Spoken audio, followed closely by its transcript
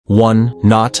1.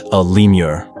 Not a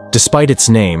lemur. Despite its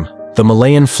name, the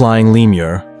Malayan flying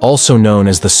lemur, also known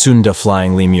as the Sunda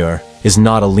flying lemur, is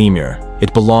not a lemur.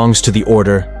 It belongs to the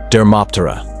order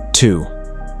Dermoptera.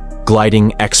 2.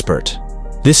 Gliding expert.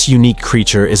 This unique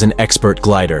creature is an expert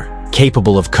glider,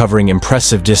 capable of covering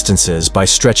impressive distances by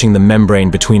stretching the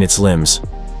membrane between its limbs,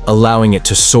 allowing it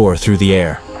to soar through the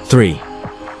air. 3.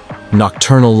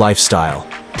 Nocturnal lifestyle.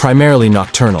 Primarily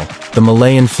nocturnal, the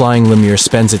Malayan flying lemur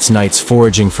spends its nights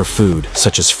foraging for food,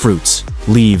 such as fruits,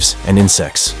 leaves, and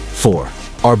insects. 4.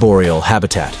 Arboreal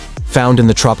habitat. Found in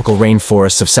the tropical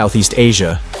rainforests of Southeast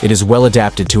Asia, it is well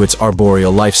adapted to its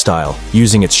arboreal lifestyle,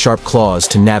 using its sharp claws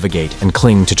to navigate and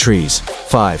cling to trees.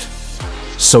 5.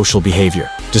 Social behavior.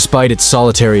 Despite its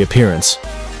solitary appearance,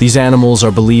 these animals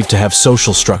are believed to have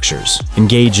social structures,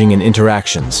 engaging in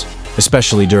interactions,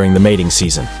 especially during the mating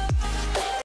season.